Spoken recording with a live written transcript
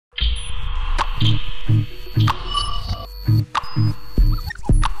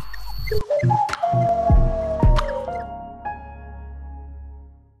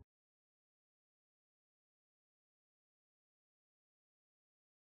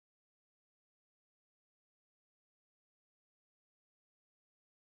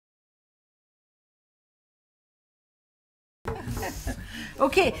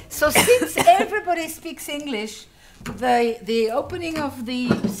Okay, so since everybody speaks English, the opening of the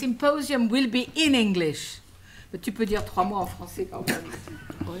symposium will be in English. Mais tu peux dire 3 mots en français quand même.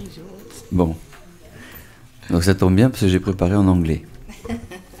 Bon. Donc ça tombe bien parce que j'ai préparé en anglais.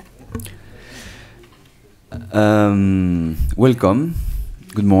 Welcome.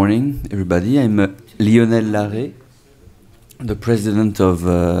 Good morning, everybody. I'm Lionel Larré, the president of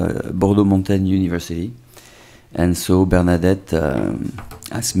Bordeaux Montaigne University. And so Bernadette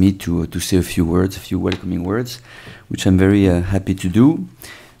asked me to say a few words, a few welcoming words, which I'm very happy to do.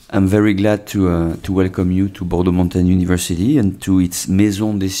 I'm very glad to welcome you to Bordeaux Montaigne University and to its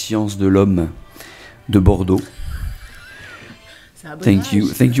Maison des Sciences de l'Homme de Bordeaux. Thank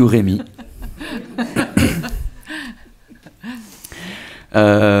you, Rémi.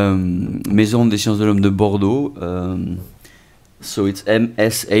 Maison des Sciences de l'Homme de Bordeaux. So it's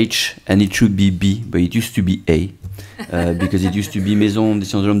MSH and it should be B, but it used to be A because it used to be Maison des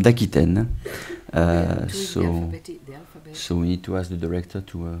Sciences de l'Homme d'Aquitaine. So we need to ask the director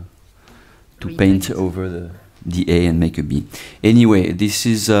to paint over the A and make a B. Anyway, this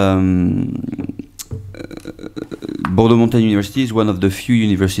is Bordeaux Montaigne University is one of the few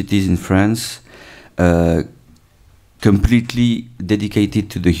universities in France completely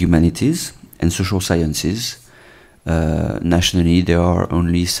dedicated to the humanities and social sciences. Nationally, there are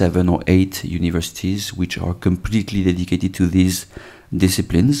only 7 or 8 universities which are completely dedicated to these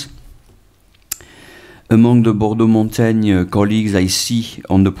disciplines. Among the Bordeaux Montaigne colleagues I see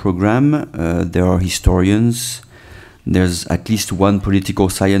on the program, there are historians. There's at least one political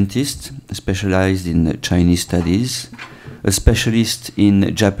scientist specialized in Chinese studies, a specialist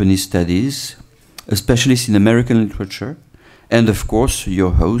in Japanese studies, a specialist in American literature, and of course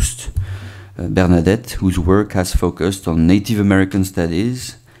your host, Bernadette, whose work has focused on Native American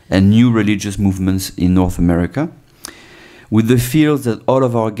studies and new religious movements in North America, with the fields that all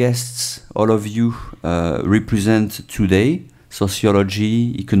of our guests, all of you represent today: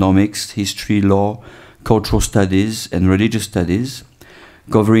 sociology, economics, history, law, cultural studies, and religious studies,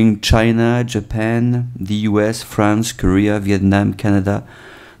 covering China, Japan, the US, France, Korea, Vietnam, Canada,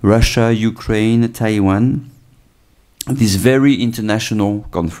 Russia, Ukraine, Taiwan. This very international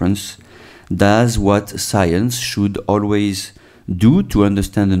conference does what science should always do to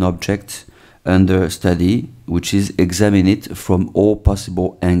understand an object under study, which is examine it from all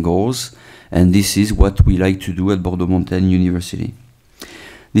possible angles, and this is what we like to do at Bordeaux Montaigne University.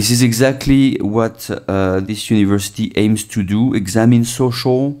 This is exactly what this university aims to do: examine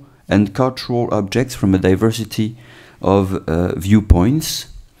social and cultural objects from a diversity of viewpoints.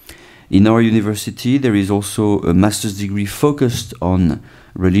 In our university, there is also a master's degree focused on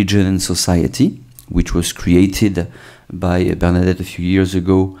religion and society, which was created by Bernadette a few years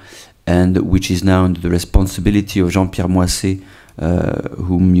ago, and which is now under the responsibility of Jean-Pierre Moisset,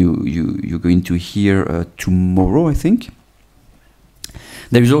 whom you're going to hear tomorrow, I think.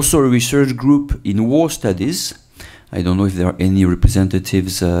 There is also a research group in war studies. I don't know if there are any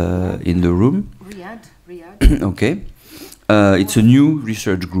representatives in the room. Riyadh. Okay. It's a new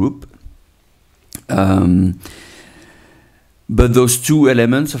research group. But those two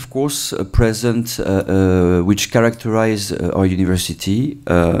elements, of course, present, which characterize our university,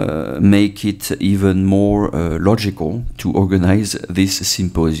 make it even more logical to organize this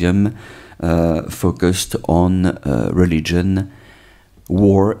symposium focused on religion,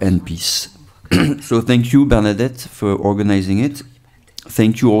 war, and peace. So thank you, Bernadette, for organizing it.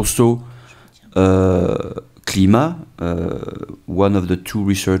 Thank you also, Clima, one of the 2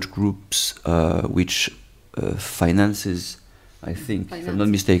 research groups which finances, I think, if I'm not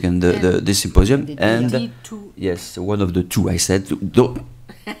mistaken, the symposium, and yes, one of the 2 I said,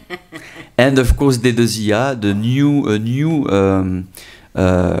 and of course Dedezia, the new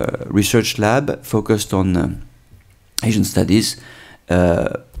research lab focused on Asian studies,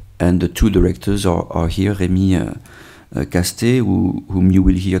 and the 2 directors are here: Rémi Castet, whom you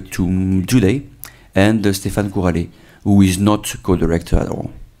will hear today, and Stéphane Couralet, who is not co-director at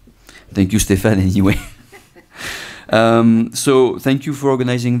all. Thank you, Stéphane, anyway. So thank you for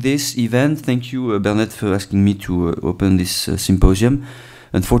organizing this event. Thank you, Bernadette, for asking me to open this symposium.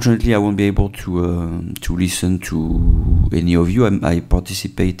 Unfortunately, I won't be able to listen to any of you. I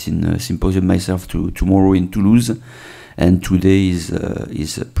participate in a symposium myself tomorrow in Toulouse, and today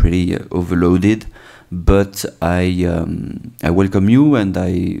is pretty overloaded. But I welcome you, and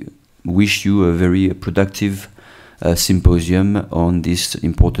I wish you a very productive symposium on this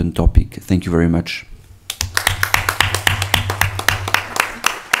important topic. Thank you very much.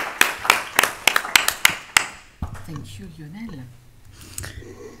 Thank you, Lionel.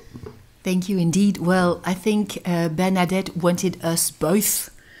 Thank you indeed. Well, I think Bernadette wanted us both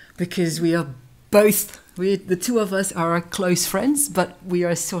because we are both, the two of us are close friends, but we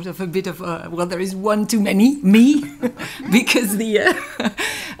are sort of a bit of a, well, there is one too many, me, because the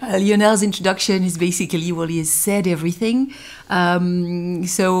Lionel's introduction is basically, well, he has said everything.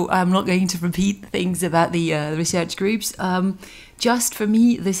 So I'm not going to repeat things about the research groups. Just for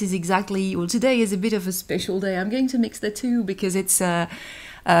me, this is exactly, well, today is a bit of a special day. I'm going to mix the two because it's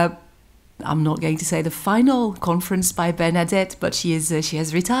I'm not going to say the final conference by Bernadette, but she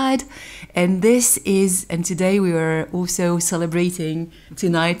has retired, and today we were also celebrating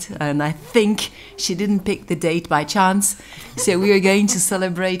tonight, and I think she didn't pick the date by chance, so we are going to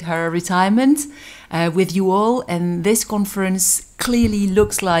celebrate her retirement with you all, and this conference clearly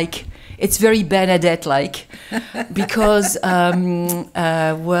looks like it's very Bernadette-like, because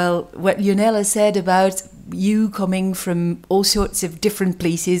well, what Lionel has said about you coming from all sorts of different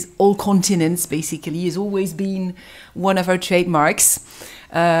places, all continents basically, has always been one of her trademarks.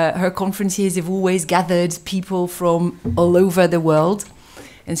 Her conferences have always gathered people from all over the world.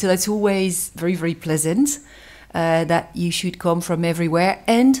 And so that's always very, very pleasant that you should come from everywhere.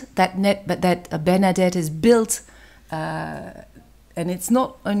 And that Bernadette has built, and it's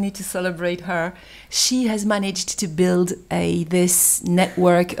not only to celebrate her, she has managed to build this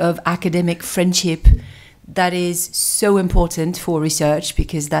network of academic friendship that is so important for research,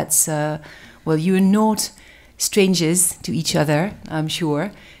 because that's, well, you are not strangers to each other, I'm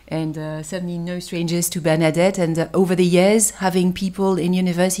sure, and certainly no strangers to Bernadette. And over the years, having people in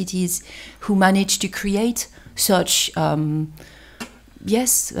universities who manage to create such, networks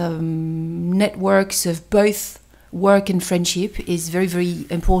of both work and friendship is very, very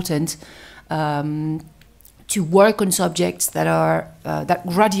important to work on subjects that are that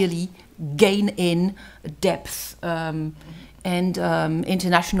gradually gain in depth and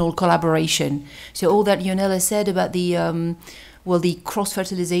international collaboration. So all that Lionel has said about the the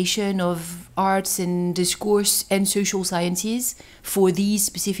cross-fertilization of arts and discourse and social sciences for these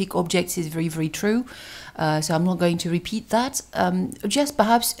specific objects is very, very true. So I'm not going to repeat that. Just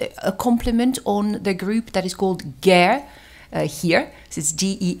perhaps a compliment on the group that is called Guerre here. So it's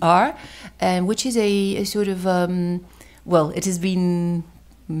GER, which is a sort of, it has been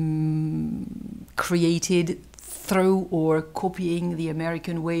created through or copying the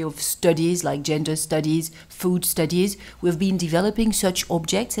American way of studies like gender studies, food studies. We've been developing such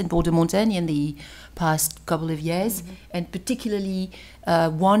objects in Bordeaux, Montaigne in the past couple of years, and particularly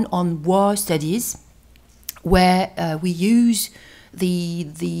one on war studies, where we use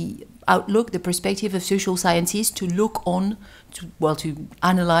the outlook, the perspective of social sciences to look on, to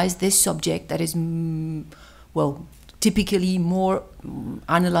analyze this subject that is, typically more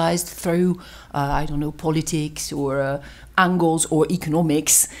analyzed through, politics or angles or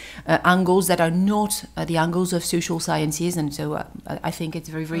economics, angles that are not the angles of social sciences. And so I think it's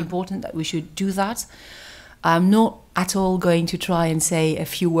very, very important that we should do that. I'm not at all going to try and say a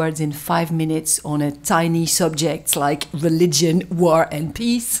few words in 5 minutes on a tiny subject like religion, war and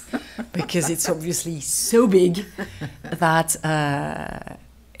peace, because it's obviously so big that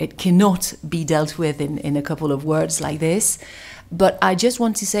it cannot be dealt with in a couple of words like this. But I just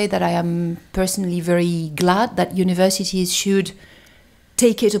want to say that I am personally very glad that universities should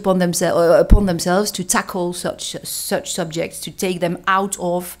take it upon themselves to tackle such subjects, to take them out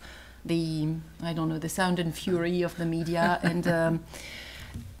of the sound and fury of the media, and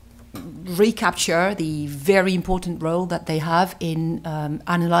recapture the very important role that they have in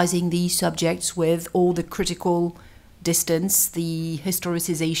analyzing these subjects with all the critical distance, the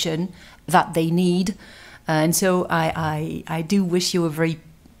historicization that they need. And so I do wish you a very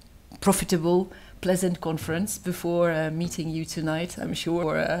profitable, pleasant conference before meeting you tonight, I'm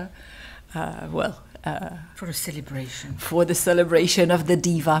sure. For a celebration. For the celebration of the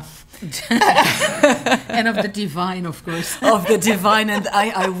diva. And of the divine, of course. Of the divine, and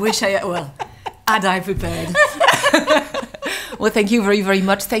I wish had I prepared. Well, thank you very, very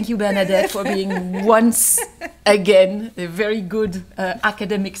much. Thank you, Bernadette, for being once again a very good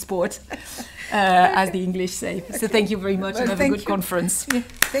academic sport, as the English say. So thank you very much, and have a good conference. Yeah.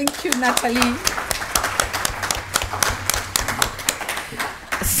 Thank you, Nathalie.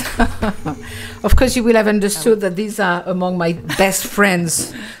 Of course, you will have understood that these are among my best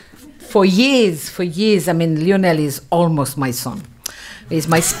friends for years. I mean, Lionel is almost my son. He's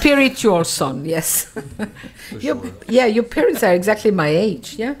my spiritual son, yes. Your parents are exactly my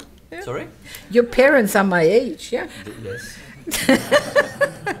age, yeah? Sorry? Your parents are my age, yeah? Yes.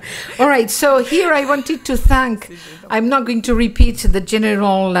 All right, so here I wanted to thank, I'm not going to repeat the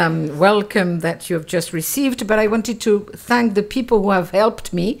general welcome that you have just received, but I wanted to thank the people who have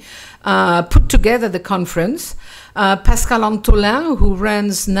helped me put together the conference. Pascal Antolin, who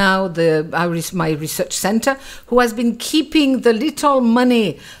runs now my research center, who has been keeping the little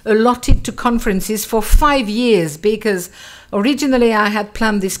money allotted to conferences for 5 years, because originally I had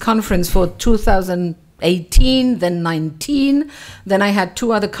planned this conference for 2018, then 19, then I had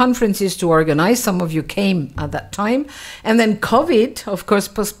 2 other conferences to organize. Some of you came at that time. And then COVID, of course,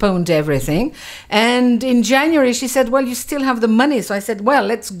 postponed everything. And in January, she said, well, you still have the money. So I said, well,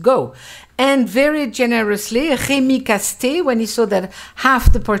 let's go. And very generously, Rémi Casté, when he saw that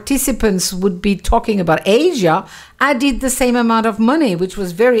half the participants would be talking about Asia, added the same amount of money, which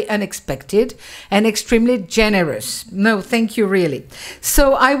was very unexpected and extremely generous. No, thank you, really.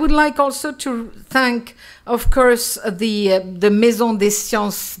 So I would like also to thank, of course, the Maison des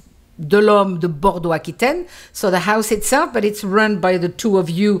Sciences de l'Homme de Bordeaux-Aquitaine, so the house itself, but it's run by the 2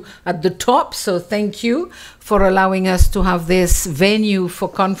 of you at the top, so thank you for allowing us to have this venue for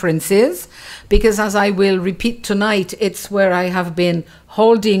conferences, because as I will repeat tonight, it's where I have been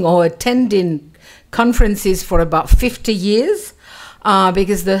holding or attending conferences for about 50 years,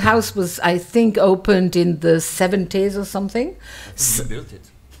 because the house was, I think, opened in the 70s or something. You built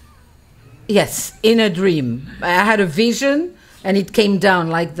it. Yes, in a dream. I had a vision, and it came down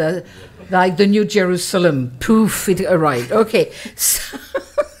like the New Jerusalem. Poof, it arrived. Okay. So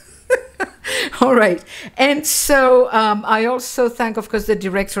all right. And so I also thank, of course, the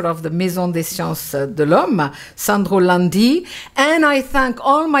director of the Maison des Sciences de l'Homme, Sandro Landi. And I thank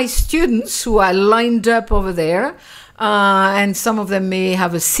all my students who are lined up over there. And some of them may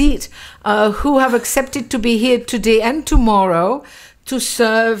have a seat, who have accepted to be here today and tomorrow to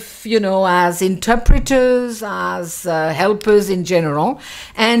serve, you know, as interpreters, as helpers in general.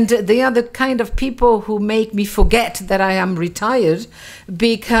 And they are the kind of people who make me forget that I am retired,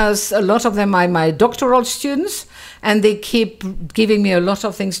 because a lot of them are my doctoral students, and they keep giving me a lot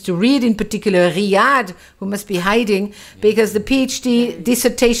of things to read, in particular Riyad, who must be hiding, because the PhD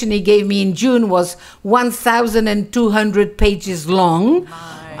dissertation he gave me in June was 1,200 pages long.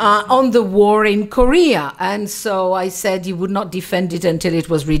 On the war in Korea. And so I said he would not defend it until it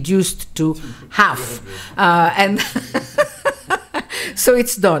was reduced to half. And so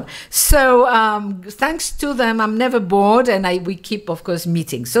it's done. So thanks to them, I'm never bored, and we keep, of course,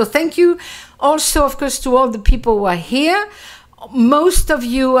 meeting. So thank you also, of course, to all the people who are here. Most of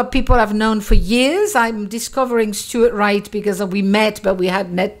you are people I've known for years. I'm discovering Stuart Wright because we met, but we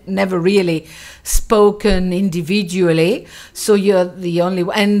had never really spoken individually. So you're the only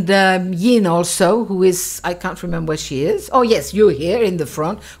one. And Yin also, who is, I can't remember where she is. Oh, yes, you're here in the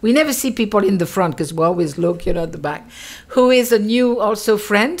front. We never see people in the front because we always look, you know, at the back. Who is a new also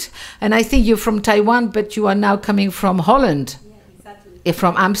friend. And I think you're from Taiwan, but you are now coming from Holland. Yeah, exactly.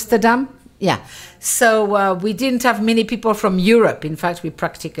 From Amsterdam. Yeah, so we didn't have many people from Europe. In fact, we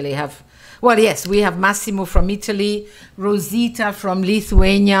practically have, well, yes, we have Massimo from Italy, Rosita from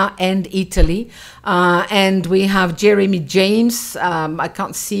Lithuania and Italy, and we have Jeremy James, I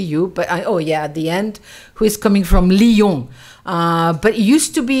can't see you, but oh yeah, at the end, who is coming from Lyon, but he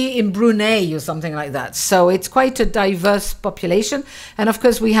used to be in Brunei or something like that. So it's quite a diverse population. And of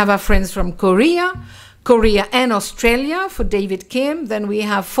course, we have our friends from Korea and Australia for David Kim. Then we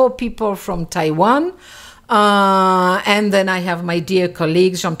have 4 people from Taiwan. And then I have my dear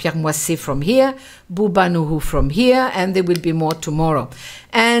colleague Jean-Pierre Moisset from here, Bouba Nuhu from here, and there will be more tomorrow.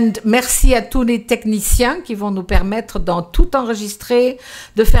 And merci à tous les techniciens qui vont nous permettre dans tout enregistrer,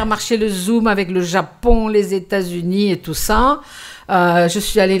 de faire marcher le Zoom avec le Japon, les États-Unis et tout ça. Je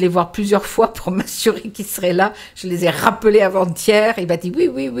suis allée les voir plusieurs fois pour m'assurer qu'ils seraient là. Je les ai rappelés avant-hier. Il m'a dit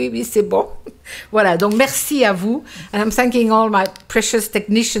oui, c'est bon. Voilà, donc merci à vous. And I'm thanking all my precious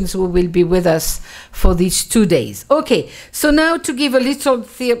technicians who will be with us for these 2 days. Okay, so now to give a little,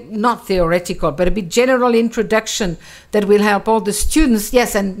 not theoretical, but a bit general introduction that will help all the students.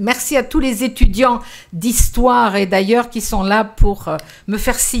 Yes, and merci à tous les étudiants d'histoire et d'ailleurs qui sont là pour me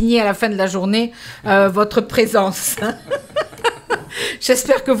faire signer à la fin de la journée votre présence.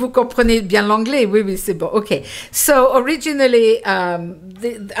 J'espère que vous comprenez bien l'anglais. Oui, c'est bon. Okay. So originally,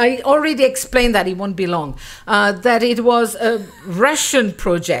 I already explained that it won't be long. That it was a Russian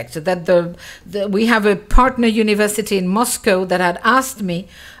project. That we have a partner university in Moscow that had asked me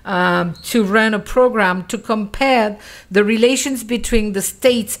to run a program to compare the relations between the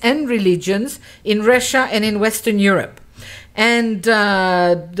states and religions in Russia and in Western Europe. And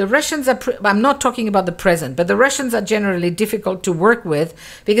the Russians are, I'm not talking about the present, but the Russians are generally difficult to work with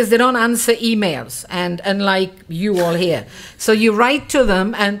because they don't answer emails, and unlike you all here. So you write to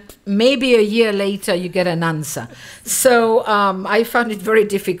them and maybe a year later you get an answer. So I found it very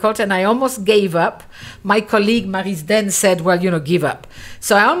difficult and I almost gave up. My colleague Maris Den said, well, give up.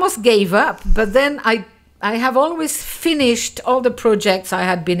 So I almost gave up, but then I have always finished all the projects I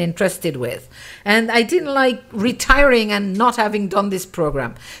had been interested with. And I didn't like retiring and not having done this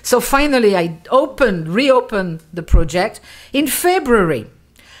program. So finally I reopened the project in February,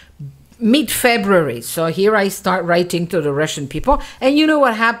 mid-February. So here I start writing to the Russian people. And you know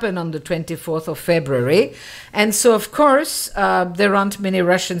what happened on the 24th of February. And so, of course, there aren't many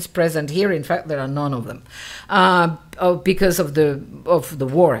Russians present here. In fact, there are none of them because of the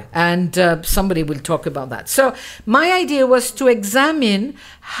war. And somebody will talk about that. So my idea was to examine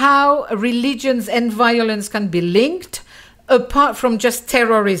how religions and violence can be linked apart from just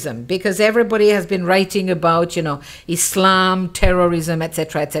terrorism, because everybody has been writing about, Islam, terrorism,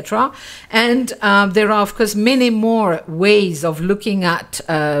 etc., etc. And there are, of course, many more ways of looking at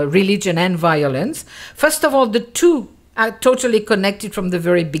religion and violence. First of all, the two are totally connected from the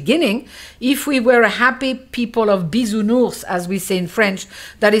very beginning. If we were a happy people of bisounours, as we say in French,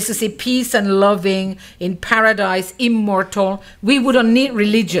 that is to say peace and loving, in paradise, immortal, we wouldn't need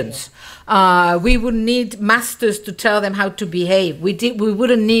religions. We wouldn't need masters to tell them how to behave. We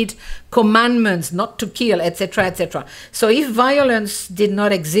wouldn't need commandments not to kill, etc., etc. So if violence did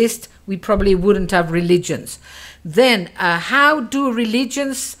not exist, we probably wouldn't have religions. Then how do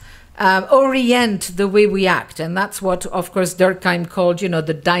religions orient the way we act? And that's what, of course, Durkheim called,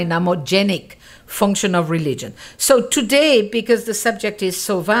 the dynamogenic function of religion. So today, because the subject is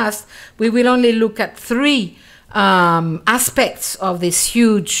so vast, we will only look at three aspects of this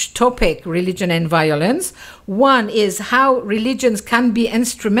huge topic, religion and violence. One is how religions can be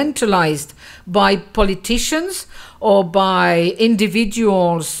instrumentalized by politicians or by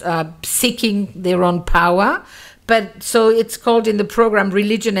individuals seeking their own power. But so it's called in the program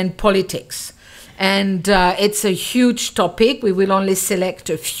Religion and Politics. And it's a huge topic. We will only select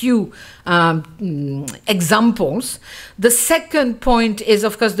a few examples. The second point is,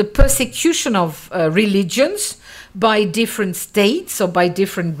 of course, the persecution of religions by different states or by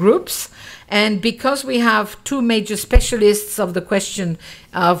different groups. And because we have two major specialists of the question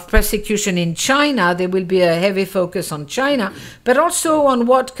of persecution in China, there will be a heavy focus on China, but also on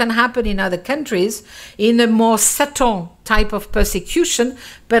what can happen in other countries in a more subtle type of persecution,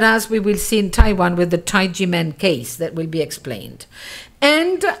 but as we will see in Taiwan with the Taijimen case that will be explained.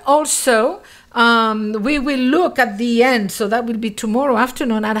 And also, we will look at the end, so that will be tomorrow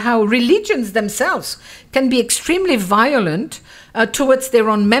afternoon, at how religions themselves can be extremely violent towards their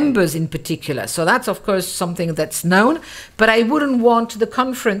own members in particular. So that's, of course, something that's known, but I wouldn't want the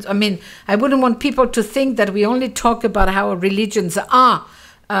conference, I wouldn't want people to think that we only talk about how religions are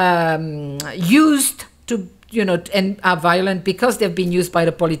used to and are violent because they've been used by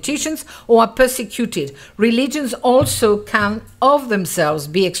the politicians or are persecuted. Religions also can, of themselves,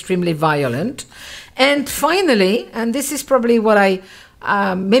 be extremely violent. And finally, and this is probably what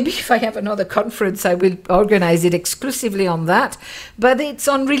maybe if I have another conference, I will organize it exclusively on that, but it's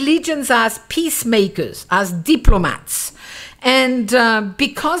on religions as peacemakers, as diplomats. And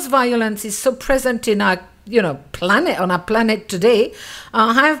because violence is so present in our planet today,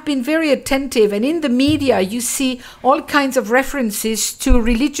 I have been very attentive, and in the media you see all kinds of references to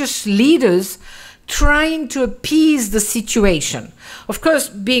religious leaders trying to appease the situation. Of course,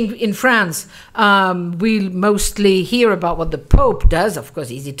 being in France, we mostly hear about what the Pope does. Of course,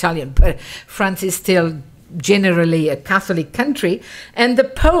 he's Italian, but France is still generally a Catholic country, and the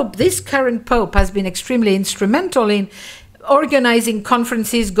Pope, this current Pope, has been extremely instrumental in organizing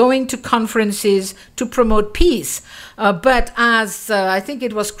conferences, going to conferences to promote peace. But as I think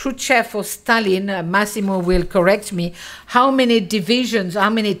it was Khrushchev or Stalin, Massimo will correct me, how many divisions, how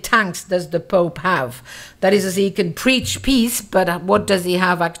many tanks does the Pope have? That is, he can preach peace, but what does he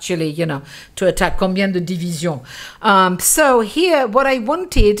have actually, to attack? Combien de divisions? So here, what I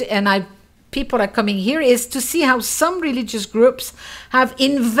wanted, and people are coming here, is to see how some religious groups have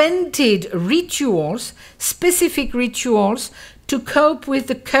invented rituals, specific rituals, to cope with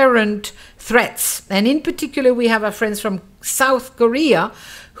the current threats. And in particular, we have our friends from South Korea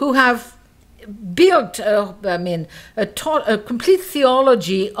who have built a complete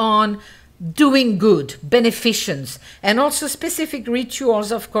theology on doing good, beneficence, and also specific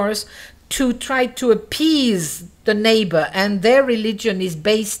rituals, of course, to try to appease the neighbor. And their religion is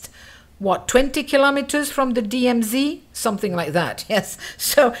based what, 20 kilometers from the DMZ? Something like that, yes.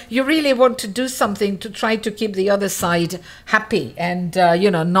 So you really want to do something to try to keep the other side happy and,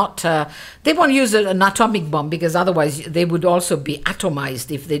 not... they won't use an atomic bomb because otherwise they would also be atomized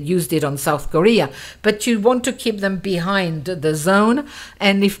if they used it on South Korea. But you want to keep them behind the zone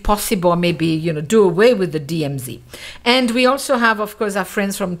and if possible, maybe, do away with the DMZ. And we also have, of course, our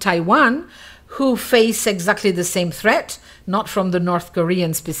friends from Taiwan who face exactly the same threat, not from the North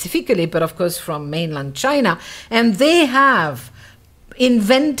Koreans specifically, but of course from mainland China. And they have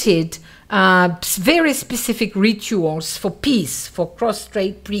invented very specific rituals for peace, for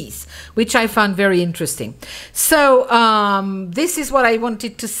cross-strait peace, which I found very interesting. So this is what I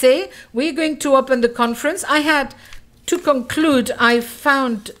wanted to say. We're going to open the conference. To conclude, I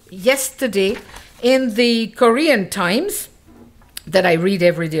found yesterday in the Korean Times, that I read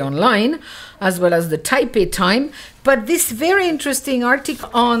every day online, as well as the Taipei Time, but this very interesting article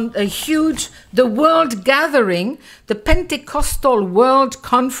on the World Gathering, the Pentecostal World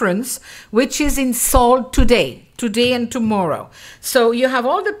Conference, which is in Seoul today and tomorrow. So you have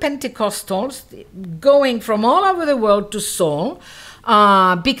all the Pentecostals going from all over the world to Seoul,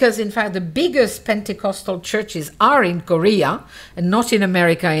 because in fact the biggest Pentecostal churches are in Korea and not in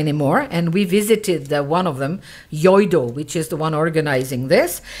America anymore. And we visited one of them, Yoido, which is the one organizing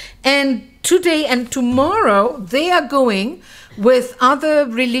this. And today and tomorrow they are going with other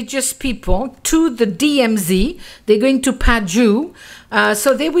religious people to the DMZ. They're going to Paju.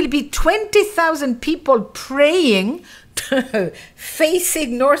 So there will be 20,000 people praying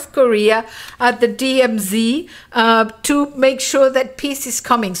facing North Korea at the DMZ to make sure that peace is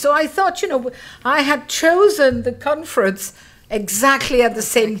coming. So I thought, I had chosen the conference exactly at the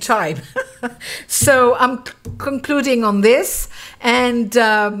same time. So I'm concluding on this, and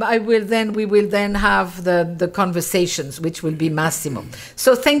we will then have the conversations, which will be Massimo.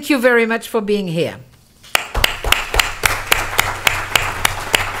 So thank you very much for being here.